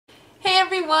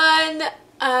everyone!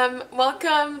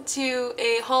 Welcome to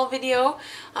a haul video.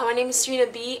 My name is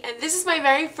Serena B, and this is my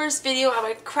very first video at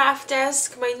my craft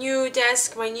desk, my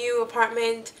new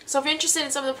apartment. So if you're interested in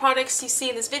some of the products you see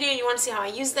in this video and you want to see how I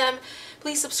use them,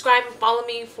 please subscribe and follow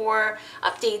me for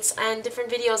updates and different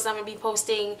videos that I'm going to be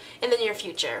posting in the near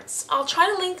future. I'll try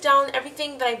to link down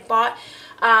everything that I bought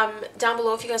down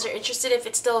below if you guys are interested, if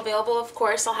it's still available, of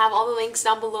course. I'll have all the links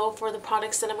down below for the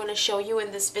products that I'm going to show you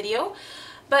in this video.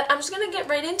 But I'm just going to get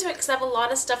right into it because I have a lot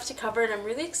of stuff to cover and I'm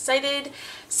really excited.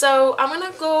 So I'm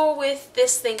going to go with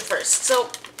this thing first. So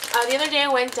the other day I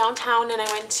went downtown and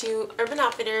I went to Urban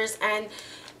Outfitters and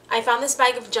I found this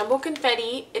bag of jumbo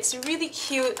confetti. It's really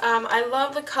cute. I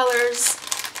love the colors.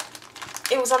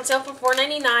 It was on sale for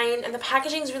 $4.99 and the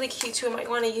packaging is really cute too. I might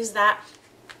want to use that.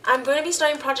 I'm going to be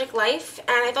starting Project Life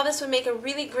and I thought this would make a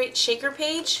really great shaker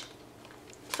page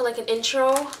for like an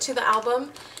intro to the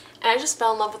album. And I just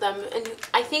fell in love with them, and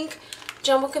I think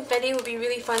jumbo confetti would be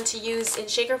really fun to use in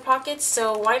shaker pockets,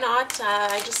 so why not?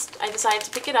 I decided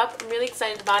to pick it up. I'm really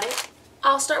excited about it.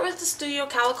 I'll start with the Studio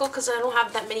Calico because I don't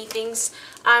have that many things.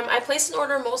 I placed an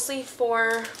order mostly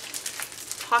for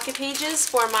pocket pages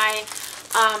for my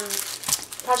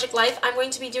Project Life. I'm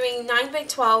going to be doing 9 by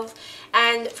 12,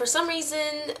 and for some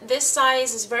reason this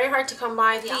size is very hard to come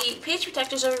by. The page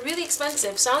protectors are really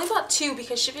expensive, so I only bought 2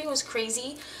 because shipping was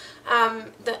crazy.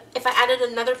 If I added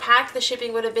another pack, the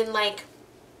shipping would have been like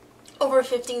over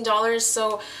 $15,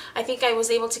 so I think I was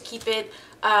able to keep it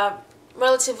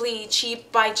relatively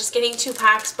cheap by just getting 2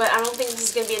 packs, but I don't think this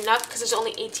is going to be enough because there's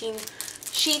only 18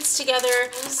 sheets together.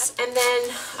 And then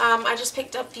I just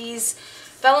picked up these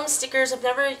vellum stickers. I've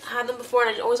never had them before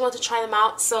and I always wanted to try them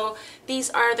out. So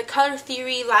these are the Color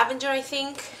Theory Lavender, I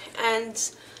think,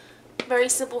 and very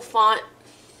simple font.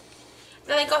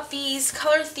 Then I got these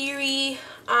Color Theory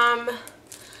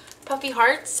puffy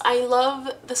hearts. I love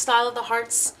the style of the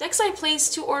hearts. Next I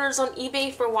placed 2 orders on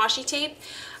eBay for washi tape.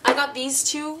 I got these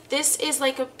 2. This is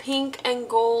like a pink and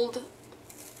gold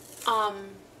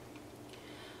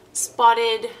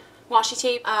spotted washi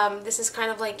tape. This is kind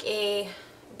of like a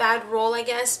bad roll, I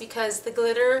guess, because the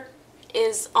glitter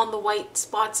is on the white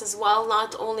spots as well,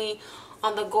 not only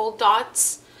on the gold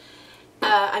dots.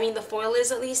 I mean the foil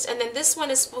is at least. And then this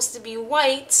one is supposed to be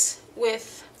white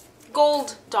with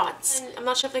gold dots. And I'm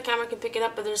not sure if the camera can pick it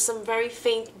up, but there's some very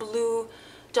faint blue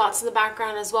dots in the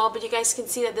background as well. But you guys can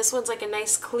see that this one's like a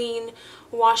nice clean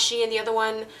washi and the other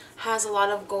one has a lot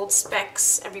of gold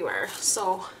specks everywhere.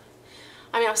 So,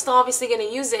 I mean, I'm still obviously going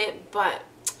to use it, but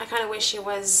I kind of wish it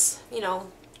was, you know,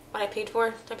 what I paid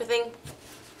for type of thing.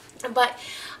 But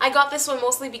I got this one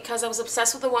mostly because I was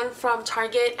obsessed with the one from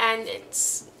Target, and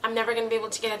I'm never going to be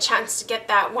able to get a chance to get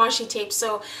that washi tape,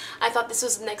 so I thought this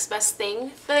was the next best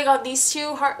thing. Then I got these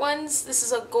 2 heart ones. This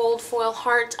is a gold foil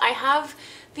heart. I have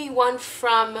the one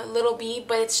from Little B,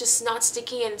 but it's just not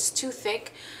sticky and it's too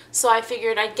thick, so I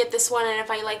figured I'd get this one, and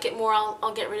if I like it more,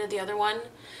 I'll get rid of the other one.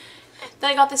 Then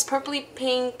I got this purpley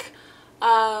pink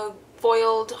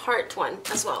foiled heart one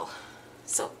as well,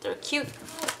 so they're cute.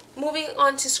 Moving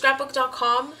on to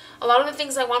scrapbook.com, a lot of the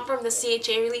things I want from the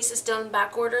CHA release is still in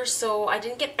back order, so I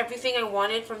didn't get everything I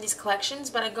wanted from these collections,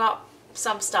 but I got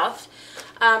some stuff.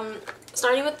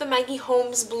 Starting with the Maggie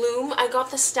Holmes Bloom, I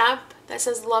got the stamp that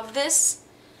says "Love This."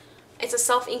 It's a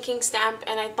self-inking stamp,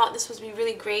 and I thought this would be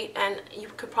really great, and you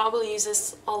could probably use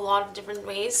this a lot of different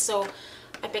ways, so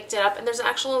I picked it up. And there's an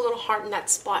actual little heart in that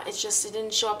spot, it's just it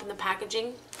didn't show up in the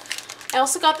packaging. I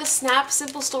also got the Snap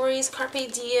Simple Stories Carpe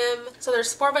Diem. So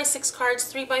there's 4x6 cards,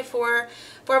 3x4,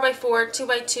 4x4,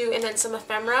 2x2, and then some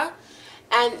ephemera.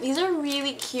 And these are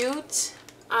really cute.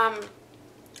 I'm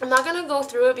not going to go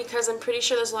through it because I'm pretty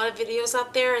sure there's a lot of videos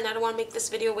out there and I don't want to make this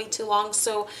video way too long.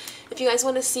 So if you guys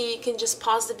want to see, you can just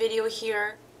pause the video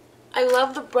here. I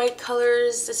love the bright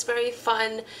colors. It's very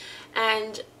fun.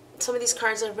 And some of these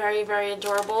cards are very, very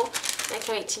adorable. I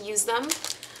can't wait to use them.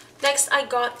 Next, I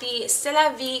got the C'est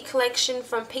La Vie collection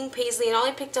from Pink Paisley, and all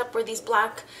I picked up were these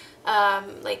black,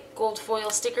 like gold foil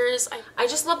stickers. I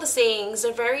just love the sayings.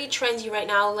 They're very trendy right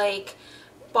now, like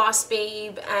Boss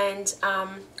Babe and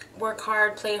Work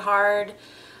Hard, Play Hard.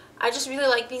 I just really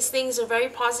like these things. They're very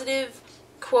positive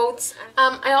quotes.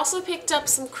 I also picked up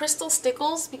some crystal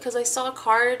Stickles because I saw a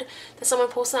card that someone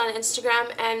posted on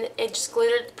Instagram and it just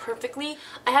glittered perfectly.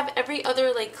 I have every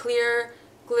other like clear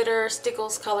glitter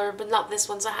Stickles color, but not this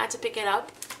one, so I had to pick it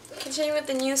up. Continuing with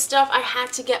the new stuff, I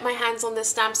had to get my hands on this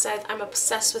stamp set. I'm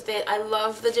obsessed with it. I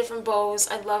love the different bows.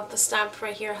 I love the stamp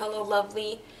right here, Hello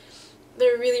Lovely.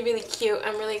 They're really, really cute.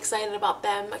 I'm really excited about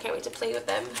them. I can't wait to play with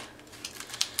them.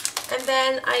 And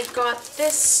then I got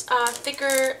this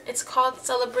thicker. It's called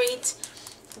Celebrate.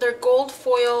 They're gold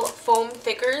foil foam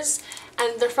thickers,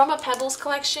 and they're from a Pebbles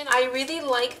collection. I really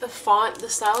like the font. The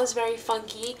style is very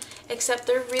funky, except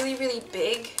they're really, really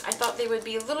big. I thought they would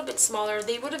be a little bit smaller.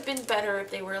 They would have been better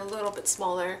if they were a little bit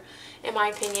smaller, in my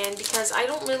opinion, because I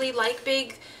don't really like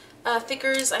big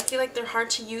thickers. I feel like they're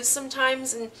hard to use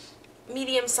sometimes, and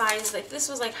medium size, like this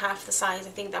was like half the size,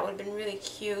 I think that would have been really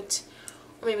cute,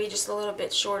 or maybe just a little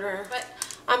bit shorter. But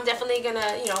I'm definitely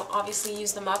gonna, you know, obviously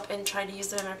use them up and try to use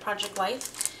them in my project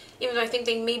life, even though I think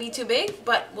they may be too big,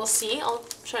 but we'll see. I'll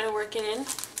try to work it in.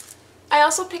 I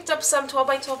also picked up some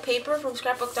 12x12 paper from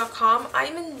Scrapbook.com.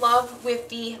 I'm in love with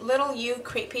the Little You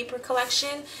crepe paper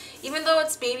collection. Even though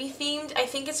it's baby themed, I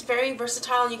think it's very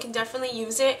versatile and you can definitely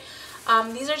use it.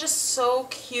 These are just so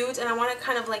cute, and I want to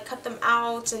kind of like cut them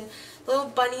out, and the little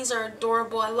bunnies are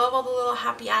adorable. I love all the little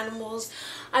happy animals.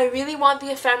 I really want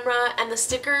the ephemera and the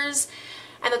stickers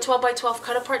and the 12x12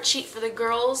 cut apart sheet for the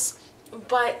girls,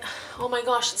 but oh my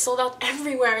gosh, it's sold out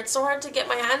everywhere. It's so hard to get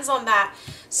my hands on that,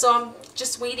 so I'm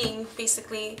just waiting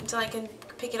basically until I can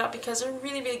pick it up because they're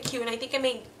really, really cute. And I think I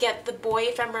may get the boy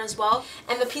ephemera as well,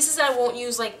 and the pieces that I won't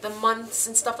use, like the months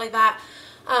and stuff like that,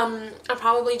 I'll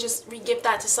probably just re-gift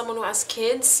that to someone who has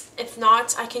kids. If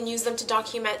not, I can use them to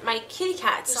document my kitty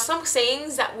cats. There's some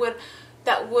sayings that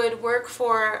would work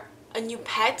for a new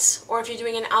pet, or if you're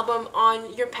doing an album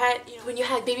on your pet, you know, when you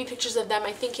had baby pictures of them,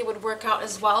 I think it would work out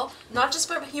as well. Not just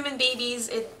for human babies,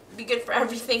 it'd be good for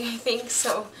everything, I think.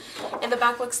 So, and the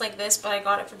back looks like this, but I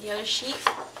got it for the other sheet.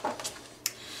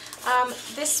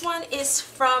 This one is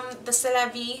from the C'est La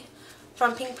Vie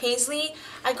from Pink Paisley.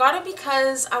 I got it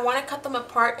because I want to cut them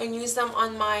apart and use them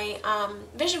on my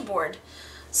vision board.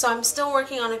 So I'm still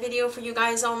working on a video for you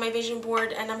guys on my vision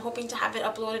board, and I'm hoping to have it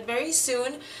uploaded very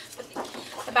soon.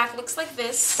 The back looks like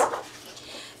this.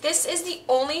 This is the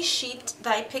only sheet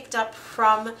that I picked up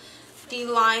from the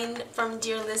line from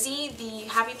Dear Lizzy, the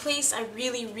Happy Place. I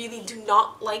really, really do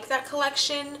not like that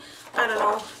collection. I don't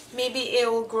know, maybe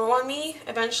it will grow on me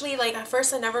eventually. Like at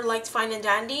first I never liked Fine and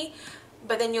Dandy,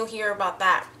 but then you'll hear about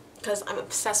that because I'm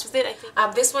obsessed with it. I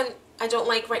think this one I don't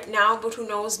like right now, but who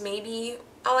knows, maybe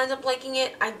I'll end up liking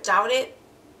it. I doubt it,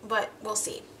 but we'll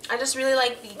see. I just really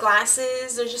like the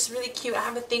glasses. They're just really cute. I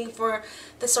have a thing for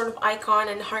this sort of icon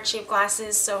and heart-shaped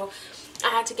glasses, so I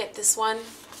had to get this one.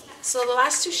 So the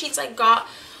last two sheets I got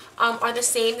are the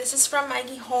same. This is from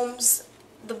Maggie Holmes,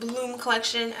 the Bloom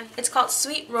collection, and it's called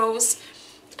Sweet Rose.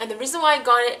 And the reason why I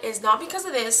got it is not because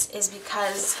of this, is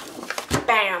because,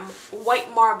 bam,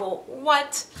 white marble.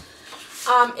 What?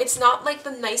 It's not like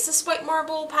the nicest white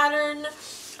marble pattern.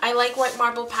 I like white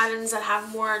marble patterns that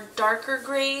have more darker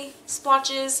gray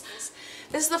splotches.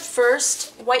 This is the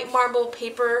first white marble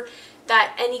paper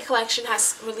that any collection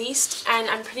has released, and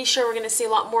I'm pretty sure we're going to see a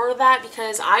lot more of that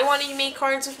because I want to make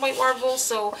cards with white marble.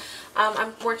 So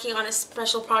I'm working on a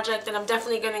special project and I'm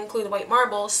definitely going to include white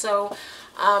marble. So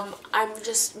I'm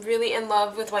just really in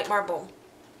love with white marble.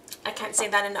 I can't say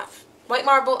that enough. White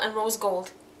marble and rose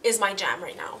gold is my jam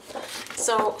right now.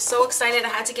 So excited. I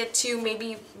had to get two.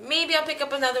 Maybe I'll pick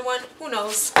up another one. Who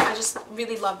knows? I just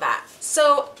really love that.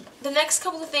 So the next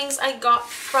couple of things I got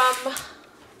from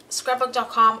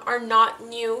Scrapbook.com are not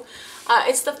new.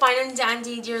 It's the Fine and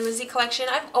Dandy Dear Lizzy collection.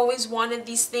 I've always wanted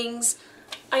these things.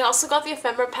 I also got the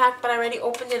ephemera pack, but I already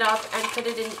opened it up and put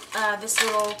it in this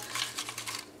little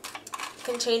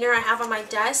container I have on my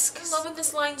desk. I love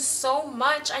this line so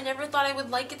much. I never thought I would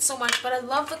like it so much, but I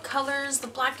love the colors, the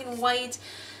black and white,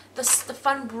 the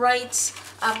fun bright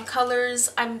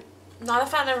colors. I'm not a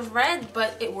fan of red,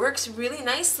 but it works really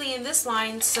nicely in this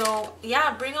line. So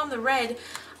yeah, bring on the red.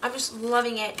 I'm just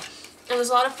loving it. And there's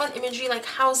a lot of fun imagery like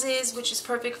houses, which is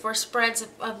perfect for spreads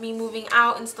of me moving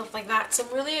out and stuff like that. So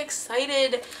I'm really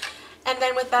excited. And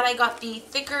then with that I got the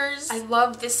thickers. I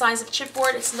love this size of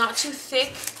chipboard. It's not too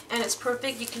thick and it's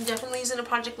perfect. You can definitely use it in a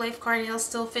project life card and it'll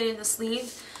still fit in the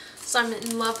sleeve. So I'm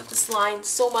in love with this line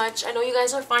so much. I know you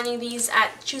guys are finding these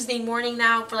at Tuesday Morning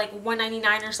now for like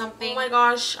 $1.99 or something. Oh my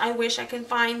gosh, I wish I could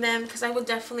find them because I would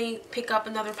definitely pick up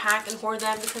another pack and hoard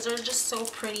them because they're just so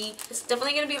pretty. It's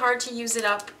definitely going to be hard to use it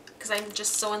up because I'm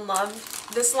just so in love.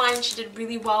 This line she did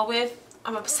really well with.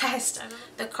 I'm obsessed.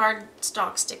 The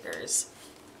cardstock stickers.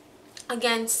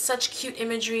 Again, such cute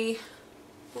imagery.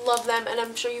 Love them, and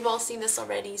I'm sure you've all seen this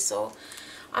already, so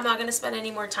I'm not going to spend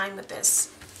any more time with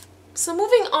this. So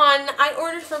moving on, I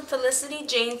ordered from Felicity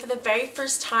Jane for the very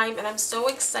first time, and I'm so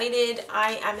excited.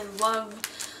 I am in love.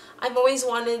 I've always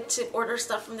wanted to order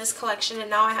stuff from this collection, and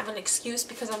now I have an excuse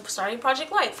because I'm starting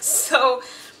Project Life. So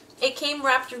it came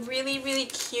wrapped really, really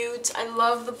cute. I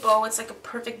love the bow. It's like a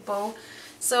perfect bow.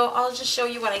 So I'll just show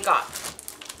you what I got.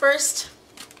 First,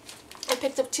 I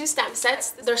picked up 2 stamp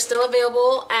sets. They're still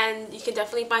available and you can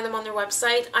definitely find them on their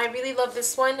website. I really love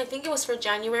this one. I think it was for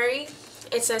January.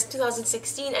 It says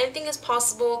 2016. Anything is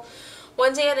possible.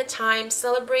 One day at a time.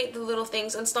 Celebrate the little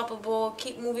things. Unstoppable.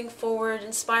 Keep moving forward.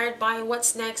 Inspired by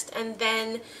what's next. And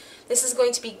then this is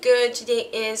going to be good. Today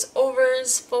is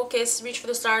overs. Focus. Reach for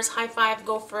the stars. High five.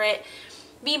 Go for it.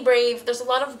 Be brave. There's a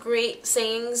lot of great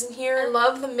sayings in here. I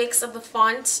love the mix of the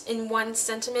font in one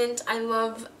sentiment. I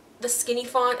love the skinny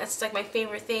font. That's like my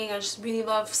favorite thing. I just really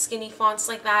love skinny fonts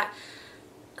like that.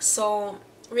 So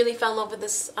really fell in love with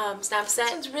this stamp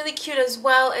set. It's really cute as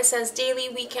well. It says daily,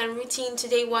 weekend, routine,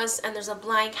 today was, and there's a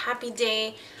blank, happy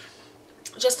day,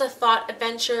 just a thought,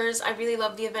 adventures. I really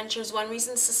love the adventures one,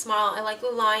 reasons to smile. I like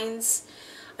the lines.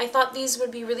 I thought these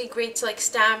would be really great to like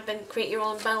stamp and create your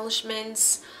own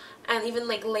embellishments and even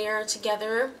like layer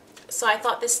together. So I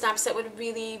thought this stamp set would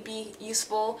really be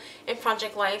useful in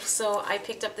project life. So I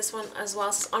picked up this one as well.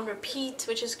 It's on repeat,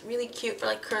 which is really cute for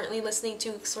like currently listening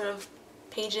to sort of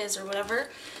pages or whatever.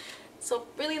 So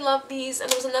really love these. And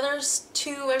there was another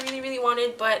 2 I really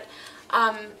wanted, but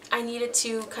I needed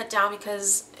to cut down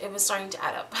because it was starting to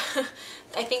add up.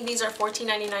 I think these are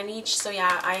 $14.99 each. So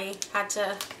yeah, I had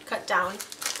to cut down.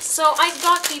 So I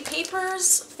got the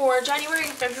papers for January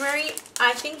and February.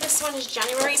 I think this one is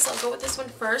January, so I'll go with this one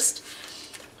first.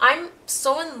 I'm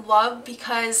so in love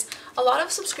because a lot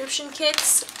of subscription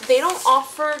kits, they don't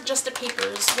offer just the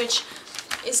papers, which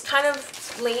is kind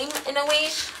of lame in a way.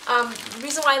 The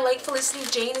reason why I like Felicity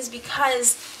Jane is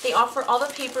because they offer all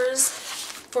the papers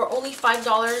for only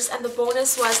 $5, and the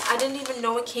bonus was I didn't even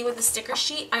know it came with a sticker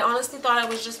sheet. I honestly thought I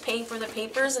was just paying for the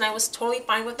papers, and I was totally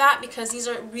fine with that because these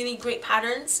are really great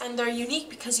patterns and they're unique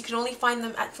because you can only find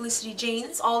them at Felicity Jane.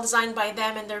 It's all designed by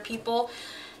them and their people,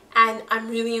 and I'm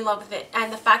really in love with it.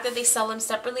 And the fact that they sell them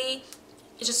separately,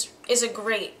 it just is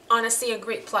honestly a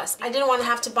great plus. I didn't want to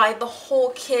have to buy the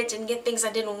whole kit and get things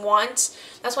I didn't want.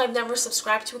 That's why I've never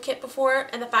subscribed to a kit before,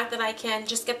 and the fact that I can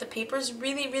just get the papers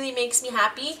really makes me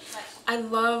happy. I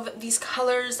love these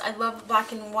colors. I love the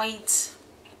black and white,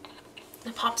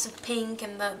 the pops of pink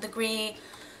and the gray,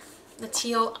 the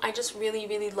teal. I just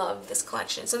really love this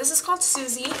collection. So this is called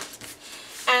Susie, and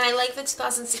I like the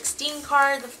 2016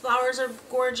 card. The flowers are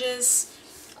gorgeous.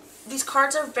 These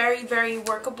cards are very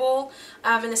workable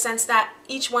in the sense that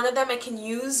each one of them I can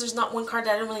use. There's not one card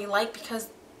that I don't really like because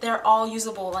they're all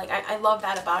usable. Like I love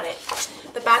that about it.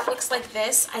 The back looks like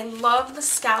this. I love the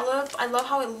scallop. I love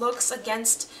how it looks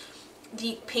against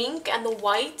the pink and the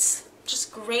white.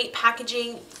 Just great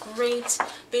packaging, great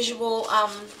visual.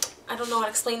 I don't know how to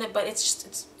explain it, but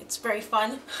it's very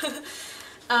fun.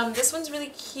 This one's really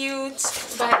cute,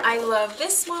 but I love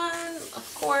this one,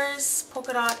 of course,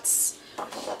 polka dots.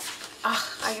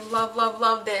 I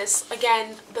love this.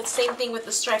 Again, the same thing with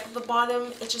the stripe at the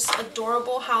bottom. It's just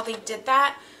adorable how they did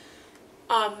that.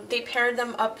 They paired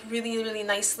them up really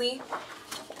nicely.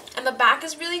 And the back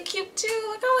is really cute too.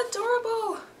 Look how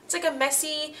adorable. It's like a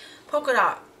messy polka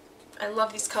dot. I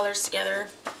love these colors together.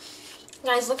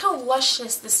 Guys, look how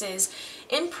luscious this is.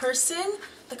 In person,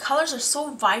 the colors are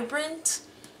so vibrant.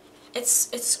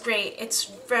 It's great. It's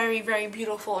very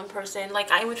beautiful in person.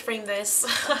 Like, I would frame this.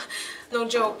 No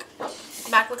joke.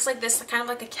 Back looks like this, kind of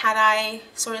like a cat eye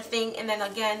sort of thing, and then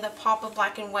again the pop of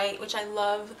black and white, which I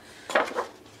love.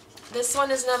 This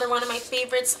one is another one of my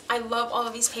favorites. I love all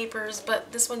of these papers,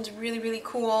 but this one's really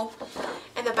cool.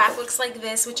 And the back looks like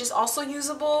this, which is also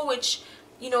usable, which,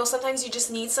 you know, sometimes you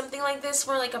just need something like this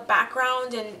for like a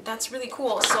background, and that's really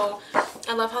cool. So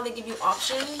I love how they give you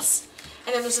options.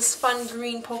 And then there's this fun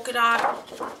green polka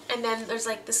dot, and then there's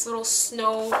like this little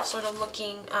snow sort of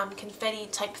looking confetti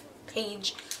type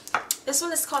page. This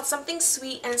one is called Something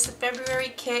Sweet, and it's the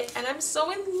February kit, and I'm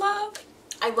so in love.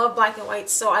 I love black and white,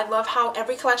 so I love how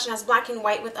every collection has black and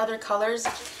white with other colors.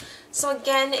 So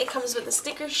again, it comes with a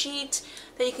sticker sheet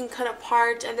that you can cut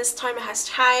apart, and this time it has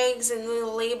tags and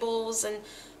little labels, and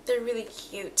they're really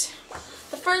cute.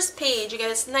 The first page, you get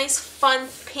this nice fun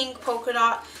pink polka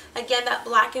dot. Again, that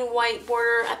black and white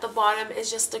border at the bottom is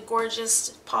just a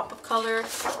gorgeous pop of color.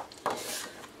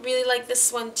 Really like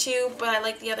this one too, but I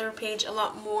like the other page a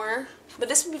lot more. But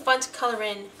this would be fun to color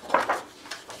in.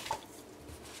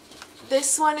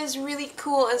 This one is really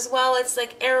cool as well. It's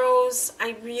like arrows.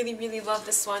 I really love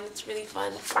this one. It's really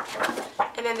fun.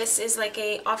 And then this is like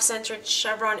a off-centered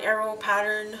chevron arrow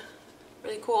pattern.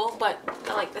 Really cool, but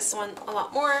I like this one a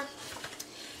lot more.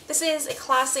 This is a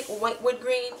classic white wood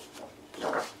grain.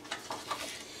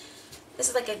 This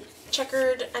is like a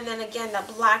checkered, and then again that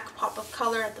black pop of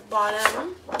color at the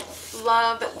bottom.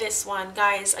 Love this one,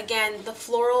 guys. Again, the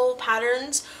floral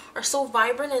patterns are so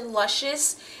vibrant and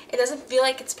luscious. It doesn't feel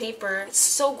like it's paper. It's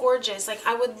so gorgeous. Like,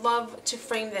 I would love to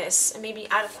frame this and maybe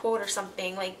add a quote or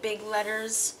something, like big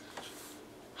letters.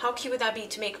 How cute would that be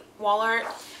to make wall art?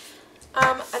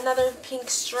 Another pink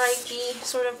stripy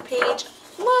sort of page.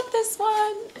 Love this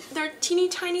one. They're teeny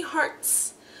tiny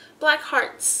hearts, black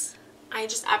hearts. I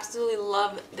just absolutely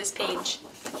love this page.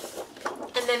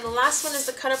 And then the last one is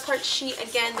the cut apart sheet.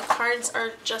 Again, the cards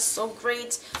are just so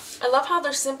great. I love how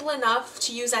they're simple enough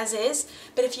to use as is,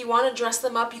 but if you want to dress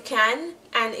them up, you can,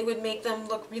 and it would make them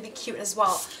look really cute as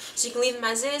well. So you can leave them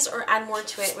as is or add more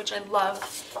to it, which I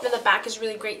love. And then the back is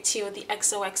really great too with the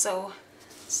XOXO.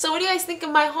 So what do you guys think of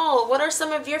my haul? What are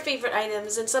some of your favorite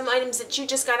items and some items that you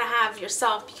just gotta have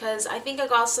yourself? Because I think I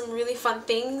got some really fun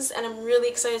things and I'm really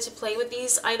excited to play with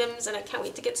these items, and I can't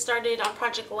wait to get started on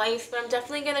Project Life. But I'm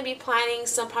definitely gonna be planning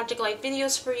some Project Life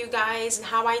videos for you guys and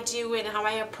how I do it and how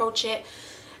I approach it,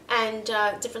 and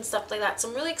different stuff like that. So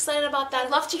I'm really excited about that.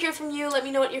 I'd love to hear from you. Let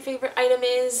me know what your favorite item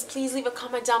is. Please leave a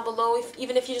comment down below,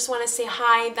 even if you just want to say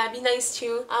hi. That'd be nice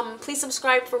too. Please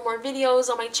subscribe for more videos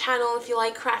on my channel if you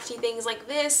like crafty things like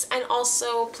this, and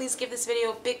also please give this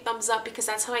video a big thumbs up, because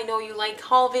that's how I know you like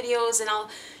haul videos, and I'll,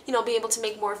 you know, be able to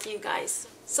make more for you guys.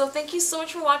 So thank you so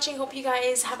much for watching. Hope you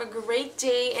guys have a great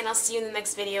day, and I'll see you in the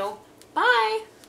next video. Bye!